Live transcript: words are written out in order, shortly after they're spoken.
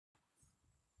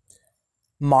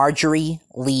Marjorie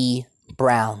Lee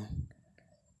Browne,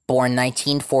 born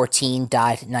 1914,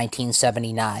 died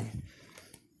 1979.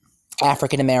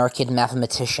 African-American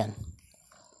mathematician.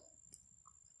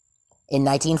 In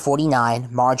 1949,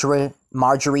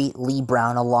 Marjorie Lee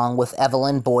Browne, along with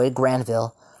Evelyn Boyd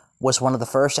Granville, was one of the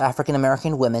first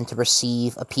African-American women to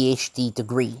receive a PhD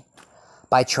degree.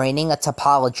 By training a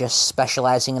topologist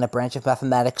specializing in a branch of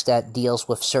mathematics that deals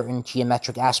with certain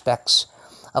geometric aspects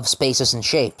of spaces and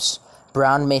shapes,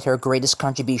 Browne made her greatest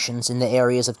contributions in the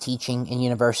areas of teaching and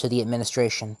university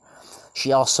administration.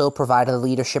 She also provided a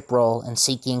leadership role in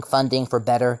seeking funding for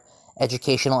better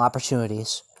educational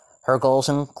opportunities. Her goals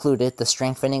included the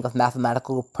strengthening of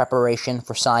mathematical preparation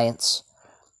for science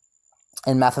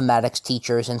and mathematics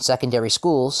teachers in secondary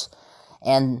schools,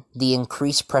 and the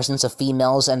increased presence of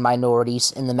females and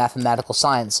minorities in the mathematical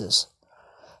sciences.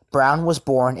 Browne was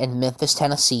born in Memphis,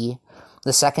 Tennessee,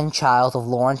 the second child of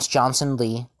Lawrence Johnson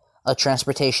Lee, a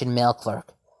transportation mail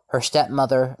clerk. Her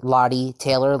stepmother, Lottie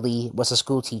Taylor Lee, was a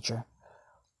schoolteacher.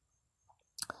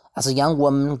 As a young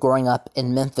woman growing up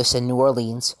in Memphis and New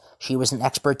Orleans, she was an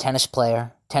expert tennis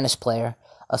player,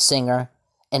 a singer,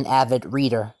 an avid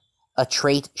reader, a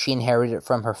trait she inherited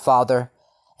from her father,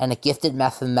 and a gifted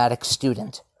mathematics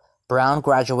student. Browne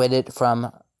graduated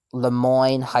from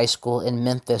Lemoyne High School in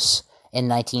Memphis in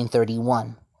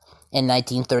 1931. In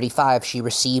 1935, she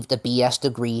received a B.S.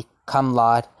 degree cum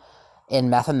laude in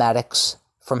mathematics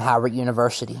from Howard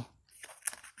University.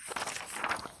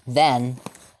 Then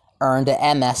earned a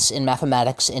M.S. in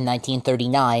mathematics in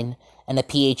 1939 and a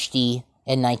Ph.D.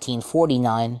 in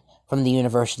 1949 from the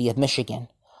University of Michigan.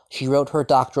 She wrote her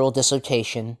doctoral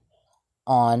dissertation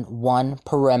on one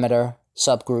perimeter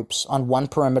subgroups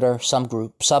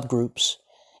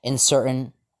in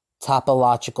certain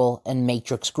topological and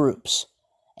matrix groups,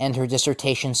 and her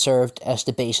dissertation served as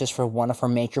the basis for one of her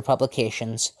major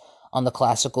publications on the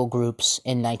classical groups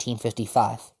in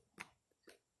 1955.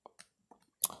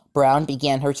 Browne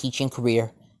began her teaching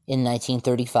career in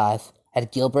 1935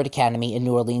 at Gilbert Academy in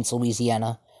New Orleans,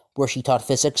 Louisiana, where she taught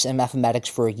physics and mathematics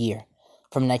for a year.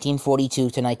 From 1942 to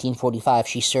 1945,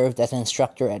 she served as an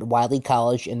instructor at Wiley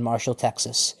College in Marshall,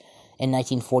 Texas. In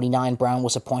 1949, Browne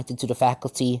was appointed to the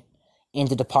faculty in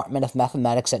the Department of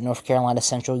Mathematics at North Carolina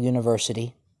Central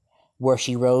University, where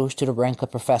she rose to the rank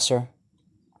of professor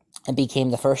and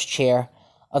became the first chair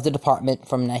of the department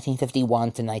from 1951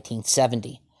 to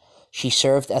 1970. She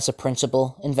served as a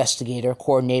principal, investigator,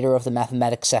 coordinator of the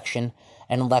mathematics section,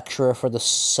 and lecturer for the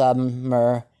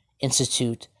Summer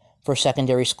Institute for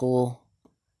Secondary School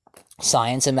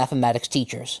Science and Mathematics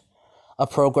Teachers, a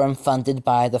program funded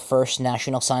by the first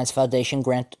National Science Foundation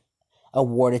grant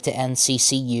awarded to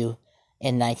NCCU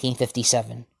in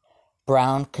 1957.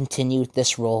 Browne continued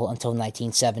this role until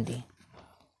 1970.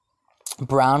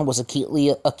 Browne was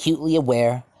acutely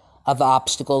aware of the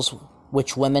obstacles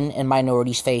which women and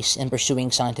minorities face in pursuing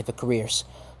scientific careers.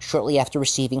 Shortly after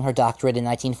receiving her doctorate in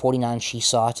 1949, she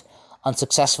sought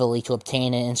unsuccessfully to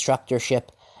obtain an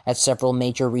instructorship at several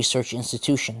major research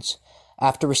institutions.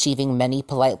 After receiving many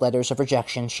polite letters of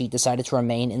rejection, she decided to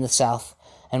remain in the South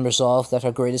and resolved that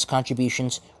her greatest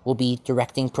contributions will be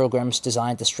directing programs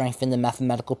designed to strengthen the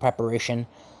mathematical preparation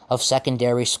of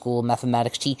secondary school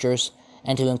mathematics teachers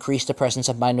and to increase the presence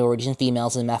of minorities and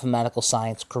females in mathematical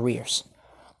science careers.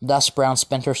 Thus, Browne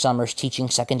spent her summers teaching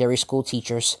secondary school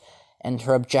teachers, and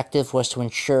her objective was to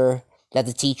ensure that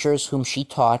the teachers whom she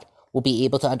taught will be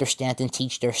able to understand and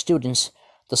teach their students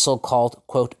the so-called,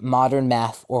 quote, modern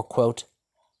math or, quote,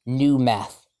 new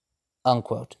math,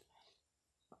 unquote.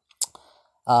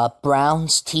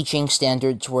 Browne's teaching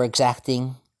standards were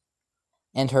exacting,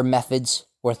 and her methods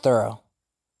were thorough.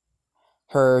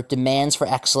 Her demands for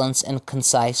excellence and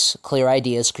concise, clear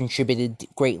ideas contributed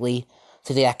greatly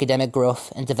to the academic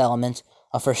growth and development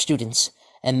of her students,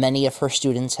 and many of her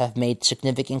students have made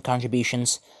significant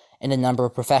contributions in a number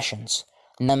of professions.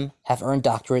 None of them have earned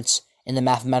doctorates in the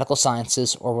mathematical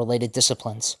sciences or related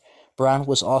disciplines. Browne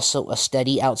was also a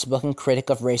steady, outspoken critic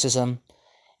of racism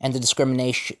and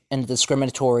the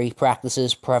discriminatory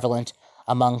practices prevalent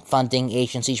among funding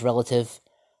agencies relative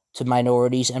to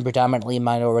minorities and predominantly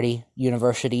minority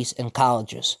universities and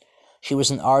colleges. She was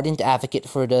an ardent advocate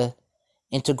for the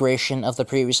integration of the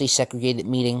previously segregated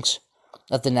meetings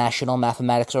of the national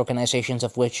mathematics organizations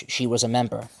of which she was a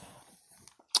member.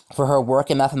 For her work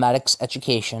in mathematics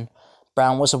education,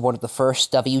 Browne was awarded the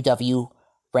first W.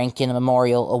 Rankin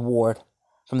Memorial Award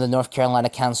from the North Carolina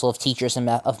Council of Teachers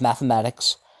of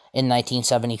Mathematics in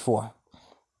 1974.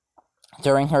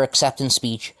 During her acceptance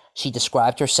speech, she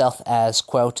described herself as,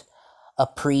 quote, a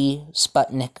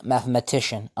pre-Sputnik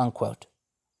mathematician, unquote.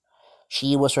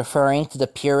 She was referring to the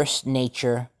purest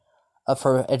nature of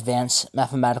her advanced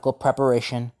mathematical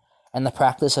preparation and the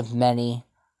practice of many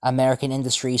American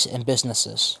industries and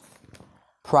businesses,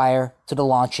 prior to the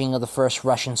launching of the first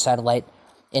Russian satellite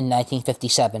in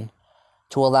 1957,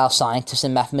 to allow scientists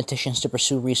and mathematicians to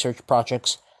pursue research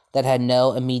projects that had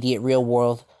no immediate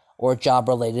real-world or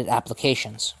job-related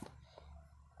applications.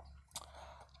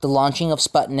 The launching of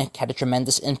Sputnik had a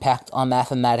tremendous impact on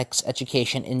mathematics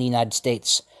education in the United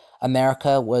States.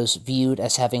 America was viewed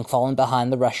as having fallen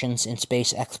behind the Russians in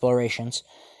space explorations,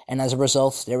 and as a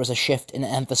result, there was a shift in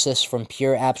emphasis from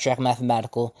pure abstract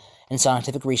mathematical and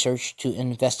scientific research to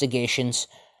investigations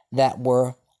that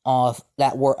were of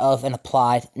an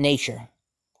applied nature.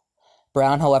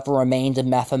 Browne, however, remained a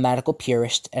mathematical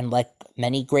purist, and like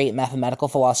many great mathematical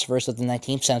philosophers of the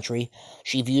 19th century,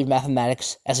 she viewed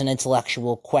mathematics as an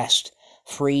intellectual quest,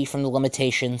 free from the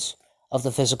limitations of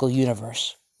the physical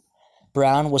universe.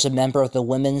 Browne was a member of the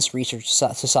Women's Research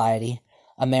Society,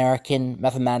 American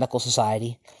Mathematical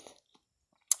Society,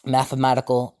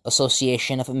 Mathematical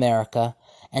Association of America,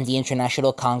 and the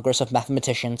International Congress of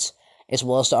Mathematicians, as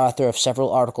well as the author of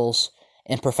several articles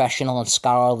in professional and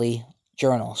scholarly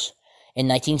journals. In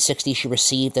 1960, she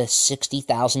received a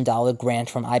 $60,000 grant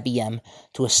from IBM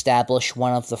to establish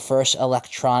one of the first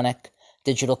electronic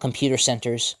digital computer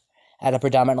centers at a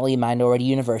predominantly minority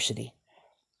university.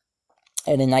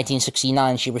 And in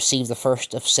 1969, she received the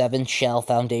first of 7 Shell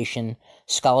Foundation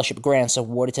scholarship grants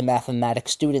awarded to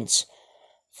mathematics students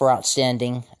for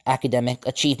outstanding academic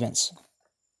achievements.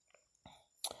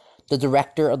 The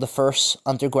director of the first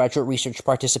undergraduate research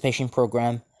participation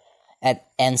program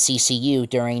at NCCU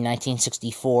during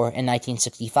 1964 and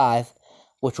 1965,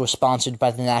 which was sponsored by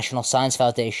the National Science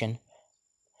Foundation.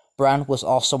 Browne was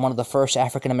also one of the first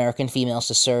African-American females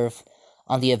to serve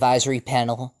on the advisory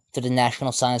panel to the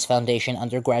National Science Foundation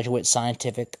Undergraduate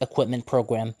Scientific Equipment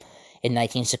Program in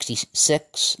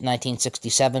 1966,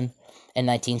 1967, and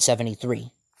 1973.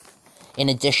 In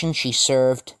addition, she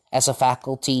served as a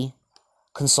faculty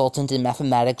consultant in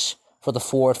mathematics for the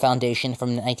Ford Foundation from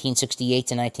 1968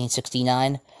 to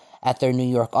 1969 at their New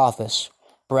York office.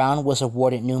 Browne was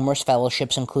awarded numerous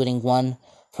fellowships, including one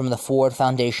from the Ford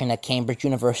Foundation at Cambridge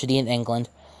University in England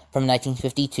from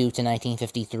 1952 to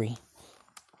 1953.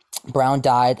 Browne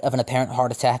died of an apparent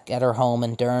heart attack at her home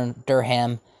in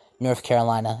Durham, North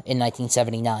Carolina, in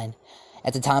 1979.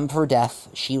 At the time of her death,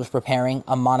 she was preparing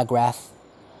a monograph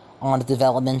on the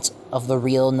development of the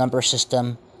real number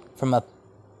system from a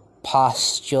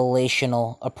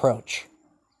postulational approach.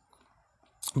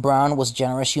 Browne was a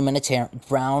generous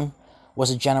humanitarian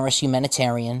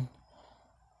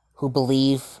who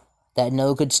believed that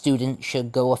no good student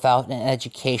should go without an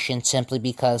education simply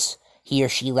because he or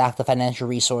she lacked the financial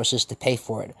resources to pay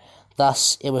for it.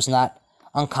 Thus, it was not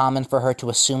uncommon for her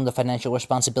to assume the financial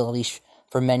responsibilities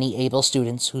for many able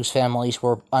students whose families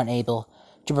were unable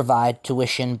to provide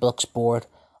tuition, books, board,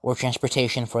 or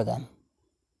transportation for them.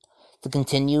 To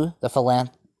continue the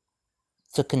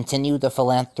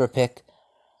philanthropic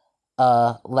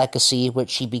legacy which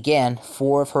she began,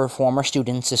 4 of her former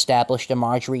students established a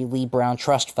Marjorie Lee Browne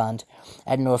Trust Fund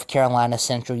at North Carolina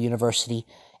Central University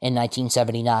in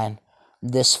 1979.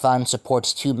 This fund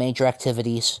supports 2 major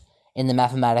activities in the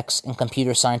mathematics and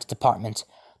computer science department: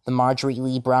 the Marjorie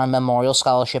Lee Browne Memorial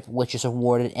Scholarship, which is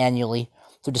awarded annually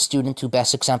to the student who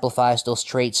best exemplifies those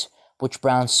traits which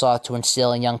Browne sought to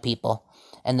instill in young people,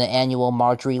 and the annual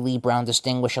Marjorie Lee Browne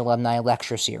Distinguished Alumni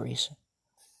Lecture Series.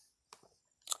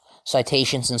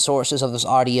 Citations and sources of this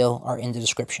audio are in the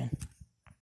description.